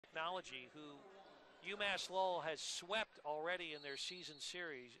Technology, who UMass Lowell has swept already in their season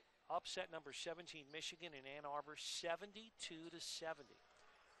series. Upset number 17 Michigan in Ann Arbor, 72-70.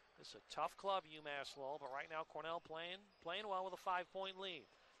 This is a tough club, UMass Lowell, but right now Cornell playing well with a 5-point lead.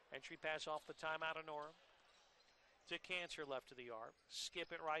 Entry pass off the timeout of Nora. To Cancer left to the arc.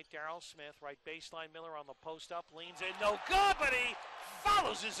 Skip it right, Darryl Smith. Right baseline, Miller on the post up. Leans in, no good, but he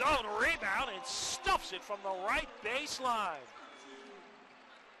follows his own rebound and stuffs it from the right baseline.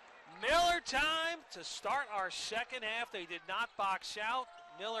 Miller time to start our second half. They did not box out.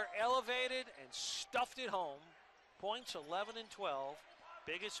 Miller elevated and stuffed it home. Points 11 and 12.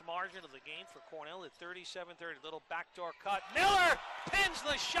 Biggest margin of the game for Cornell at 37-30. Little backdoor cut. Miller pins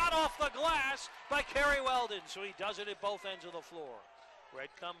the shot off the glass by Kerry Weldon, so he does it at both ends of the floor. Red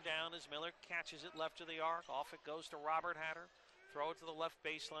come down as Miller catches it left to the arc. Off it goes to Robert Hatter. Throw it to the left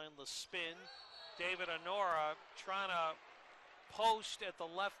baseline, the spin. David Honora trying to post at the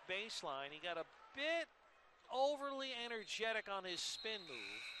left baseline. He got a bit overly energetic on his spin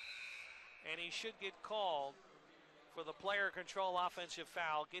move, and he should get called for the player control offensive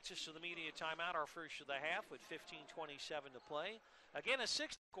foul. Gets us to the media timeout, our first of the half, with 15:27 to play. Again, a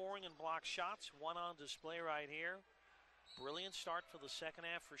 6 scoring and block shots, one on display right here. Brilliant start for the second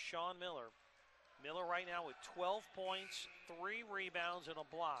half for Sean Miller. Miller right now with 12 points, 3 rebounds, and a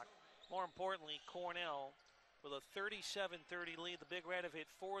block. More importantly, Cornell with a 37-30 lead. The Big Red have hit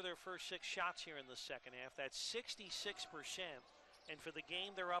 4 of their first 6 shots here in the second half. That's 66%, and for the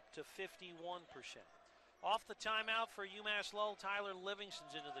game, they're up to 51%. Off the timeout for UMass Lowell, Tyler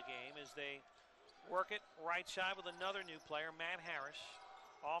Livingston's into the game as they work it right side with another new player, Matt Harris.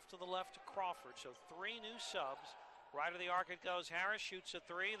 Off to the left to Crawford. So 3 new subs. Right of the arc it goes. Harris shoots a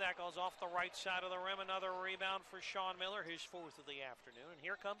 3. That goes off the right side of the rim. Another rebound for Sean Miller, his 4th of the afternoon. And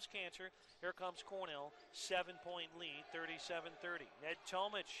here comes Cancer. Here comes Cornell. 7-point lead, 37-30. Ned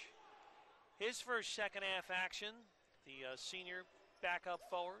Tomich, his first second half action. The senior backup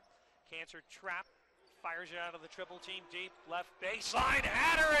forward. Cancer trapped. Fires it out of the triple team deep. Left baseline.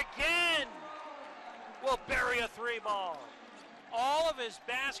 Hatter again will bury a 3 ball. All of his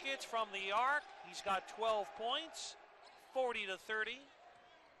baskets from the arc. He's got 12 points. 40-30.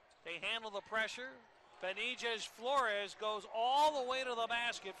 They handle the pressure. Banegas-Flores goes all the way to the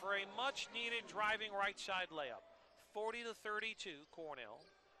basket for a much-needed driving right side layup. 40-32, Cornell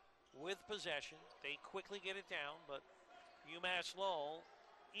with possession. They quickly get it down, but UMass Lowell,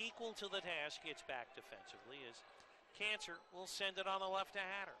 equal to the task, gets back defensively as Cancer will send it on the left to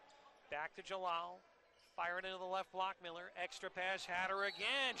Hatter. Back to Jalal. Fire it into the left block, Miller. Extra pass, Hatter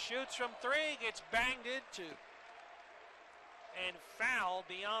again. Shoots from 3, gets banged into. And fouled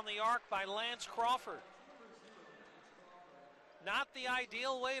beyond the arc by Lance Crawford. Not the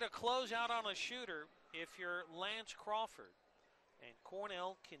ideal way to close out on a shooter if you're Lance Crawford. And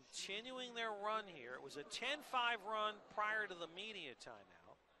Cornell continuing their run here. It was a 10-5 run prior to the media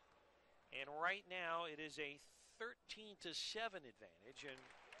timeout. And right now it is a 13-7 advantage. And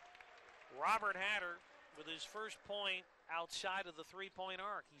Robert Hatter with his first point outside of the 3-point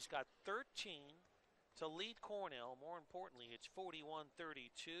arc. He's got 13 to lead Cornell. More importantly, it's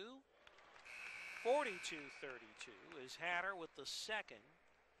 41-32. 42-32 is Hatter with the second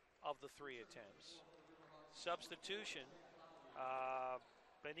of the 3 attempts. Substitution.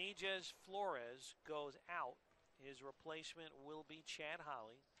 Banegas-Flores goes out. His replacement will be Chad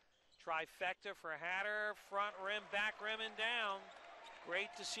Holly. Trifecta for Hatter, front rim, back rim, and down.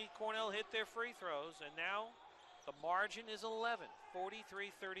 Great to see Cornell hit their free throws, and now the margin is 11.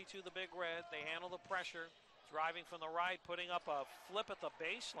 43-32 the Big Red. They handle the pressure. Driving from the right, putting up a flip at the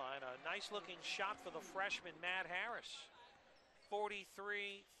baseline. A nice-looking shot for the freshman, Matt Harris.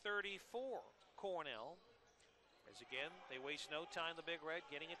 43-34 Cornell. As again, they waste no time, the Big Red,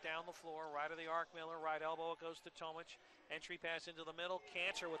 getting it down the floor. Right of the arc, Miller, right elbow, it goes to Tomich. Entry pass into the middle.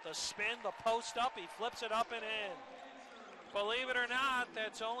 Cancer with the spin, the post up. He flips it up and in. Believe it or not,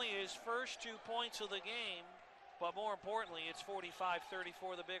 that's only his first 2 points of the game. But more importantly, it's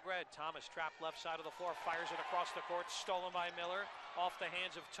 45-34 the Big Red. Thomas trapped left side of the floor, fires it across the court, stolen by Miller. Off the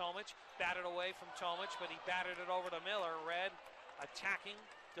hands of Tomich, batted away from Tomich, but he batted it over to Miller. Red attacking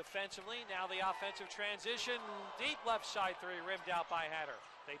defensively. Now the offensive transition. Deep left side 3, rimmed out by Hatter.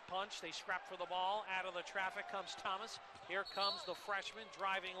 They punch, they scrap for the ball. Out of the traffic comes Thomas. Here comes the freshman,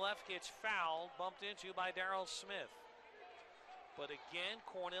 driving left, gets fouled, bumped into by Darryl Smith. But again,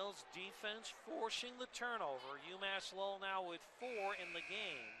 Cornell's defense forcing the turnover. UMass Lowell now with 4 in the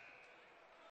game.